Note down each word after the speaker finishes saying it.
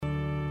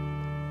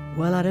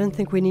Well, I don't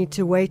think we need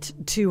to wait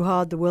too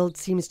hard. The world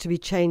seems to be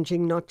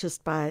changing, not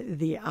just by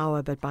the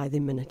hour, but by the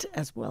minute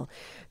as well.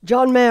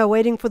 John Mayer,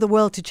 Waiting for the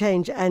World to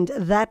Change. And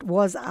that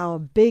was our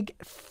big,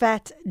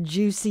 fat,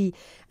 juicy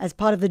as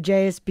part of the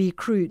JSB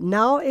crew.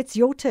 Now it's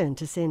your turn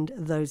to send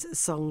those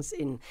songs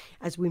in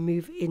as we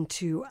move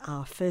into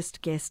our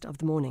first guest of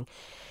the morning.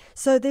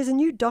 So there's a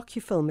new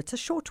docu-film. It's a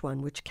short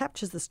one which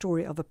captures the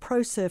story of a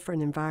pro surfer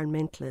and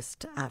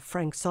environmentalist,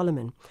 Frank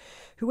Solomon,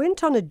 who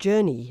went on a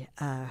journey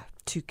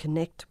to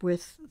connect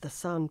with the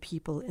San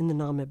people in the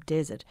Namib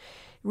Desert,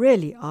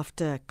 really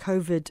after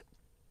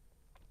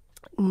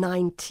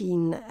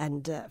COVID-19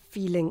 and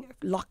feeling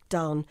locked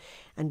down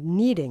and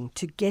needing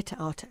to get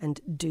out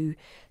and do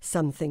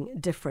something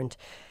different.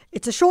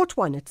 It's a short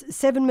one. It's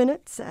 7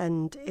 minutes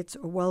and it's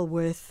well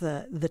worth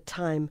the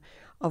time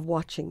of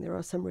watching. There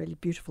are some really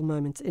beautiful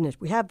moments in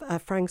it. We have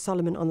Frank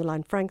Solomon on the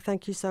line. Frank,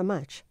 thank you so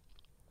much.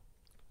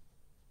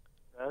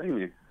 Thank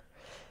you.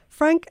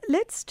 Frank,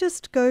 let's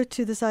just go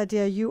to this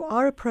idea. You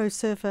are a pro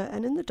surfer,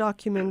 and in the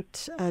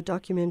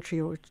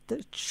documentary or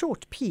the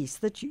short piece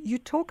that you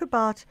talk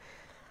about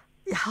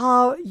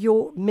how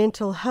your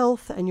mental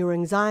health and your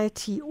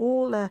anxiety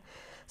all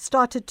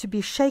started to be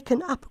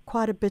shaken up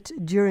quite a bit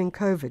during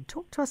COVID.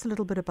 Talk to us a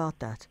little bit about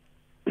that.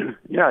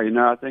 Yeah,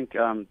 I think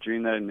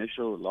during that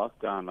initial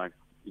lockdown,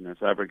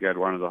 South Africa had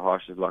one of the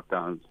harshest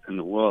lockdowns in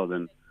the world,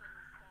 and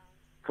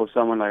for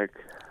someone like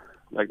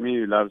me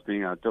who loves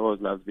being outdoors,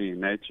 loves being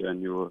in nature,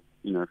 and you were,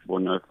 for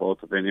no fault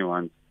of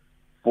anyone,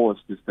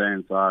 forced to stay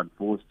inside,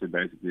 forced to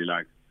basically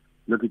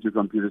look at your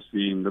computer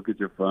screen, look at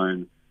your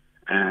phone,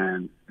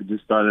 and it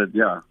just started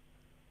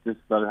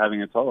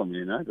having a toll on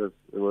me. It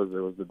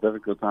was a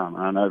difficult time.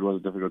 And I know it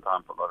was a difficult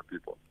time for a lot of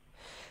people.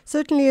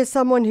 Certainly, as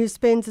someone who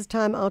spends his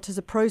time out as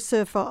a pro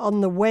surfer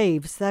on the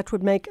waves, that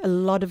would make a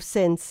lot of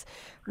sense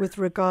with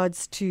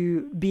regards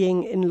to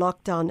being in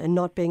lockdown and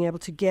not being able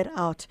to get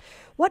out.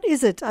 What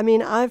is it? I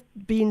mean, I've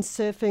been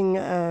surfing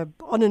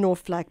on and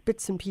off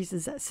bits and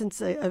pieces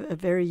since a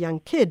very young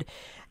kid.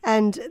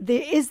 And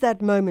there is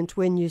that moment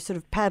when you sort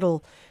of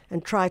paddle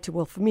and try to,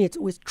 well, for me, it's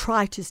always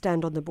try to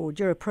stand on the board.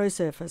 You're a pro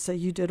surfer, so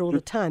you do it all the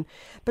time.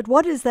 But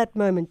what is that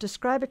moment?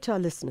 Describe it to our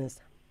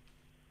listeners.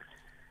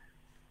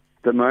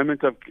 The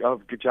moment of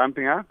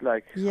jumping up,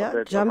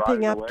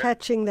 jumping up,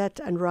 catching that,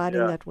 and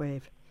riding that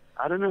wave.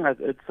 I don't know.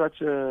 It's such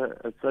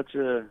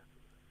a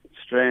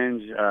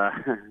strange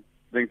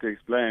thing to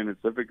explain. It's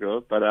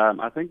difficult, but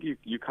I think you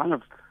kind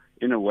of,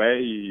 in a way,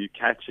 you're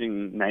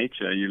catching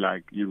nature.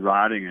 You're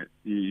riding it.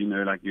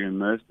 You're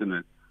immersed in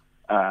it,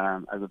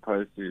 as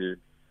opposed to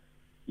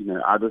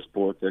other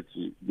sports that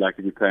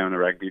if you play on a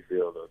rugby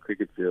field or a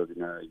cricket field.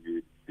 You're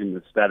in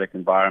the static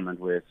environment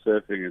where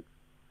surfing is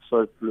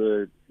so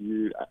fluid.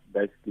 You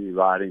basically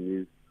riding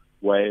these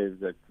waves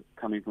that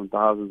coming from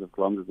thousands of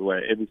kilometers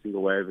away. Every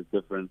single wave is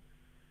different,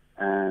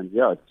 and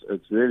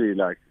it's really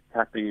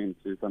tapping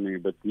into something a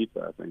bit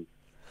deeper, I think.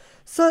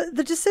 So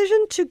the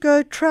decision to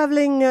go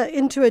traveling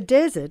into a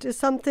desert is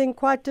something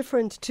quite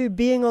different to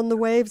being on the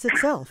waves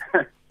itself.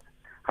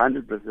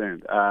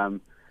 100%.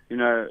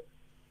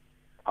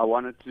 I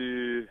wanted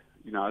to.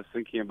 I was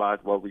thinking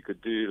about what we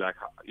could do. I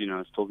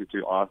was talking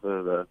to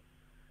Arthur,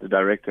 the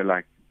director,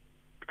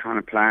 trying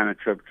to plan a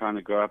trip, trying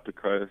to go up the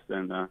coast,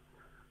 and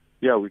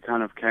we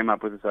kind of came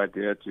up with this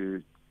idea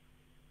to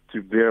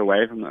veer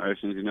away from the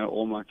oceans.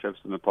 All my trips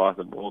in the past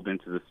have all been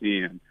to the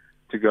sea, and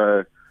to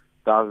go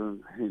a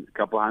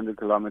couple hundred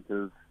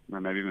kilometers,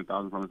 maybe even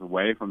 1,000 kilometers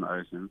away from the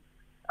ocean.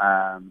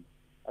 I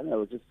don't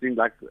know, it just seemed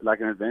like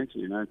an adventure,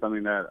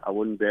 something that I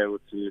wouldn't be able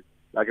to,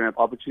 an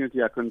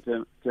opportunity I couldn't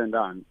turn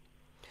down.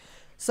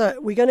 So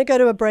we're going to go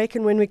to a break,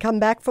 and when we come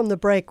back from the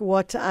break,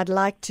 what I'd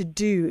like to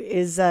do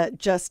is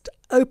just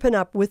open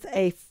up with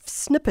a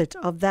snippet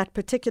of that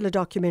particular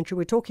documentary.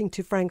 We're talking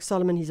to Frank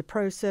Solomon. He's a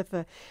pro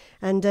surfer,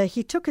 and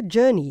he took a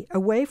journey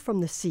away from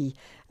the sea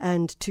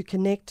and to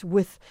connect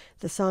with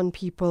the San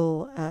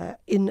people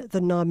in the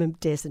Namib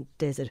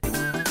Desert.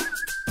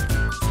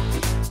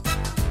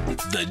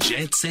 The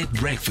Jet Set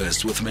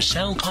Breakfast with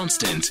Michelle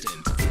Constant.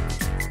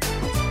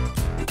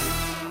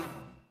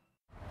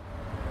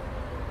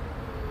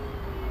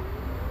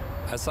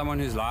 As someone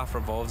whose life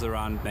revolves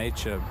around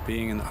nature,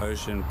 being in the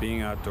ocean,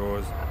 being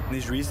outdoors,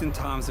 these recent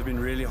times have been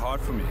really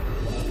hard for me.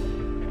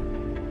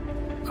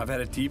 I've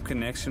had a deep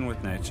connection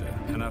with nature,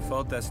 and I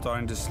felt that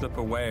starting to slip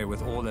away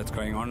with all that's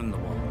going on in the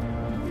world.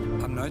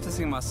 I'm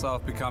noticing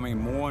myself becoming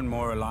more and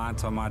more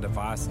reliant on my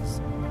devices.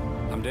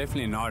 I'm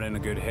definitely not in a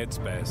good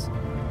headspace,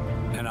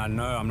 and I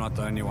know I'm not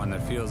the only one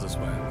that feels this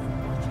way.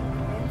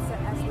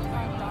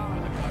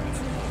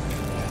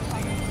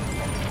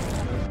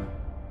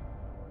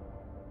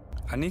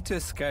 I need to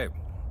escape,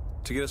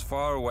 to get as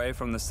far away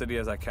from the city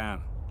as I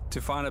can,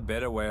 to find a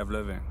better way of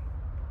living.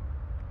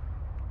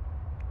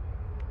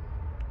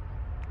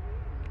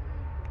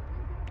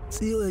 It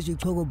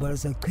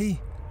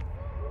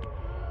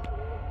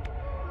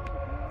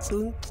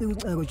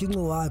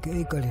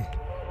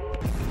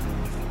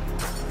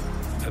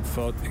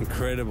felt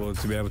incredible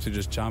to be able to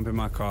just jump in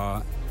my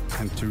car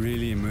and to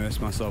really immerse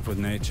myself with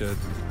nature,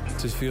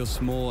 to feel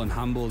small and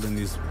humbled in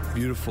these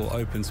beautiful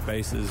open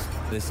spaces.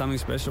 There's something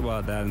special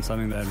about that and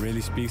something that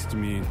really speaks to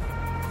me.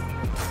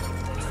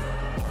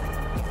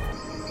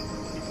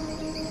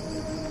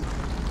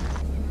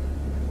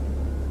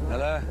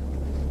 Hello,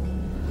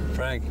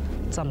 Frank.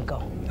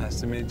 Samko. Nice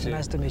to meet you.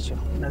 Nice to meet you.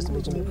 Nice to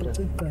meet you, my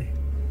friend.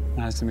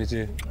 Nice to meet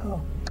you.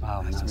 Oh,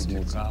 Wow, nice to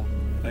meet you. Wow.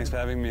 Thanks for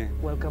having me.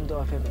 welcome to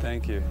our family.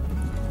 Thank you.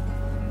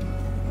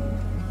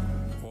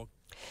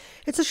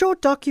 It's a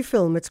short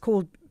docu-film. It's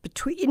called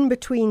In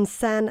Between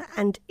San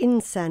and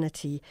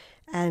Insanity,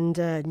 and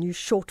a new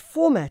short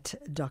format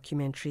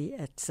documentary.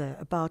 It's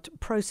about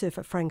pro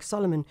surfer Frank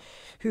Solomon,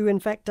 who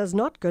in fact does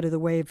not go to the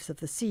waves of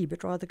the sea,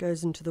 but rather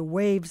goes into the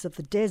waves of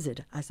the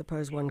desert, I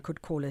suppose one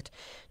could call it,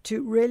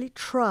 to really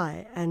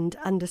try and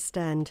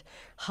understand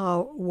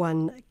how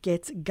one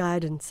gets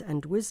guidance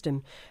and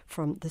wisdom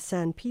from the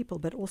San people,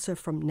 but also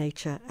from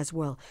nature as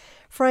well.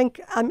 Frank,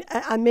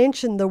 I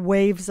mentioned the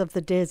waves of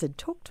the desert.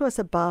 Talk to us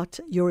about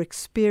your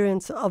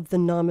experience of the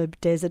Namib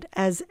Desert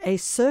as a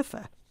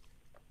surfer.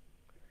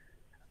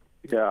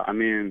 Yeah, I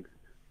mean,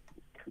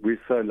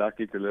 we're so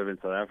lucky to live in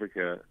South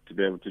Africa to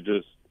be able to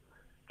just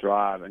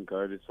drive and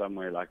go to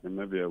somewhere like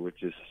Namibia,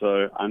 which is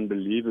so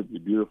unbelievably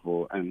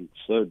beautiful and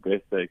so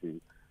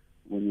breathtaking.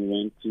 When we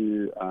went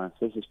to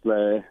Sissus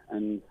Play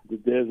and the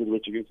desert,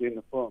 which you can see in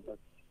the film,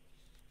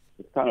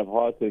 it's kind of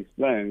hard to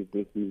explain.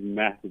 There's these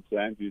massive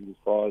sand dunes as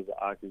far as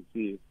the eye can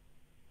see.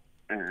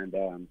 And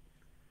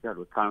yeah, it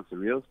was kind of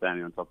surreal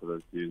standing on top of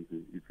those dunes.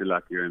 You feel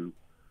like you're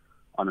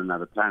on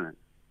another planet.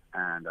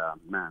 And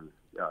man,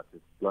 yeah,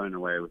 just blown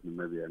away with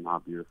Namibia and how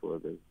beautiful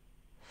it is.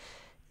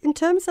 In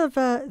terms of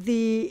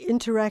the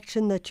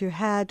interaction that you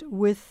had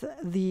with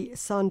the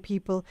San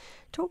people,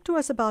 talk to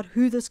us about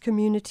who this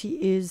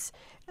community is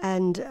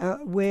and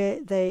where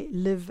they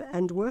live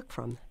and work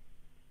from.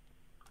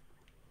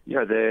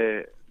 Yeah,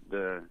 they're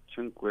the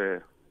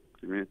Chinkwe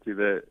community.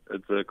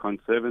 It's a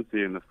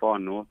conservancy in the far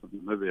north of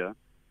Namibia,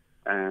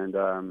 and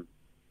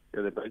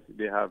yeah, they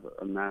basically have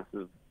a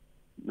massive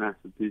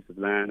piece of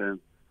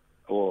land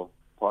or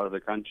part of the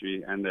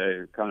country, and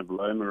they kind of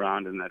roam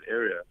around in that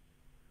area.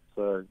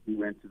 So we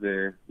went to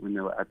there when they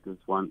were at this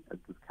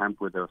camp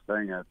where they were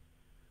staying at,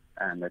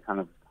 and they kind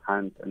of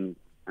hunt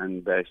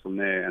and base from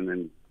there, and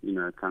then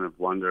kind of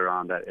wander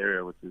around that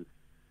area, which is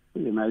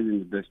pretty amazing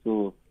that they're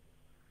still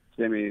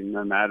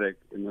semi-nomadic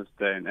in this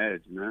day and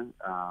age.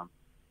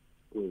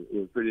 It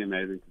was pretty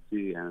amazing to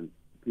see, and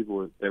they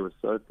were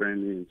so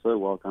friendly and so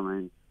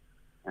welcoming,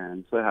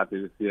 and so happy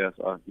to see us.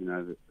 I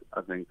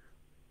think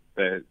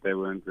they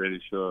weren't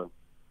really sure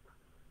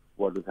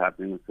what was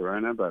happening with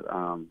Corona, but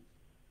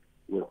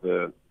with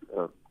the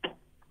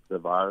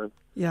virus,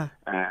 yeah,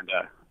 and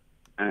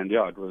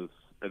yeah, it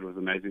was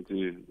amazing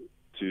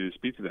to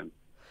speak to them.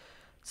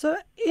 So,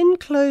 in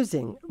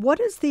closing,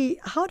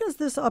 how does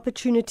this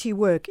opportunity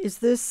work? Is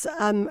this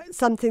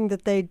something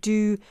that they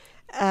do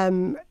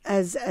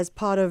as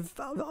part of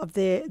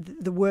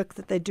the work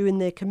that they do in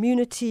their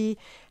community?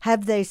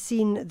 Have they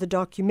seen the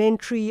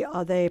documentary?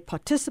 Are they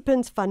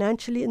participants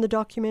financially in the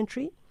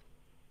documentary?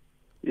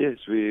 Yes,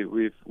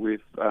 we've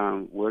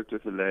worked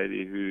with a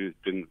lady who's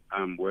been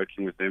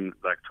working with them,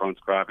 like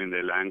transcribing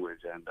their language,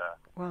 and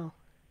wow.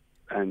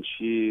 And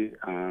she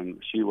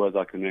was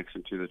our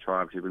connection to the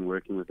tribe. She'd been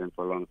working with them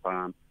for a long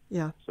time.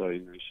 Yeah. So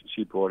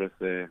she brought us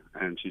there,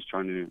 and she's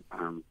trying to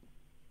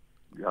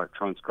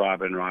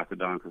transcribe and write it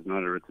down because it's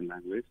not a written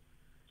language.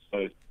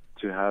 So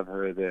to have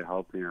her there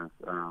helping us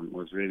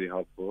was really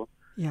helpful.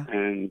 Yeah.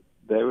 And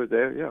they were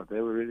there. Yeah, they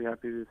were really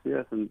happy to see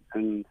us,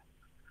 and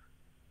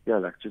yeah,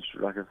 like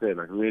I said,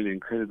 like really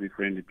incredibly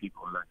friendly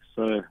people, like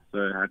so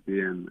happy,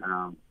 and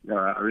yeah,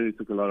 I really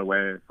took a lot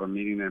away from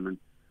meeting them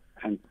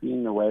and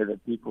seeing the way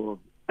that people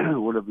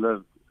would have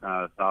lived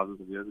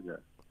thousands of years ago.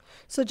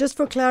 So just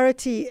for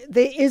clarity,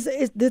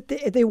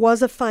 there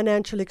was a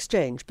financial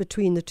exchange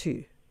between the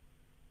two.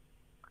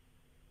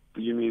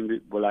 Do you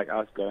mean like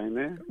us going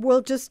there?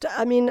 Well, just,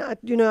 I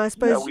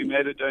suppose... Yeah, we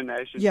made a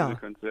donation to the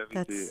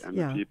Conservancy and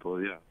the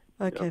people, yeah.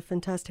 Okay,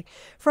 Fantastic.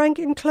 Frank,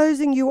 in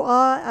closing, you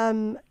are,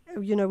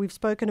 we've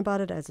spoken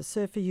about it as a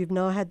surfer. You've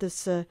now had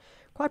this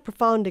quite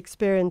profound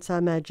experience, I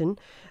imagine.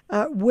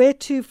 Where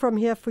to from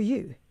here for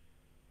you?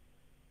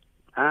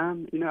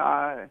 I'm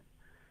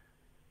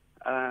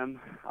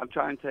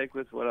trying to take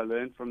with what I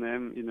learned from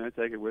them,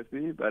 take it with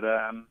me. But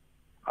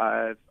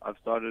I've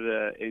started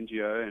an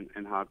NGO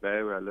in Hart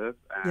Bay where I live,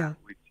 and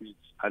we teach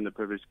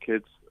underprivileged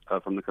kids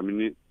from the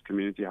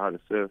community how to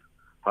surf,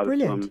 how to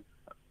swim,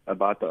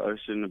 about the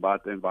ocean,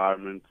 about the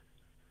environment,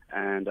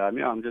 and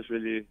I'm just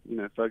really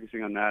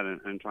focusing on that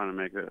and trying to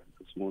make a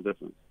small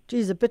difference.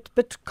 Geez, a bit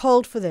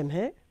cold for them,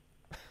 hey?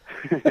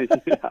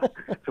 Yeah.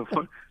 So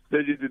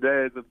especially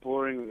today, it's a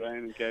pouring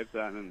rain in Cape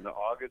Town, and the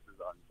August is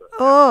on.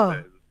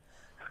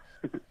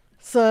 So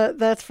So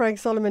that's Frank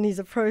Solomon. He's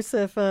a pro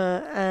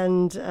surfer,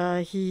 and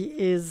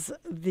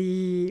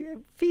he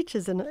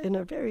features in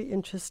a very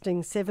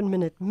interesting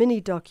 7-minute mini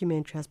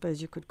documentary, I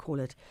suppose you could call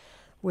it,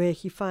 where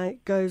he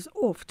goes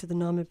off to the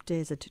Namib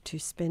Desert to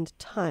spend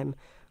time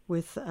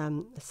with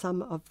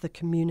some of the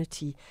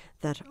community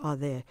that are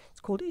there.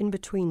 It's called In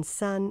Between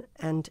San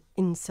and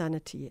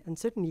Insanity. And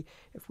certainly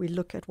if we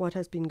look at what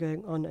has been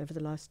going on over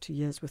the last 2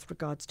 years with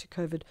regards to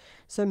COVID,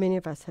 so many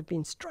of us have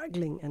been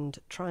struggling and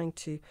trying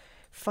to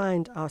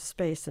find our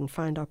space and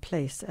find our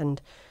place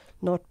and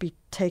not be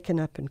taken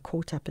up and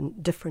caught up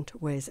in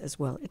different ways as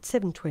well. It's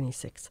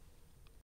 7:26.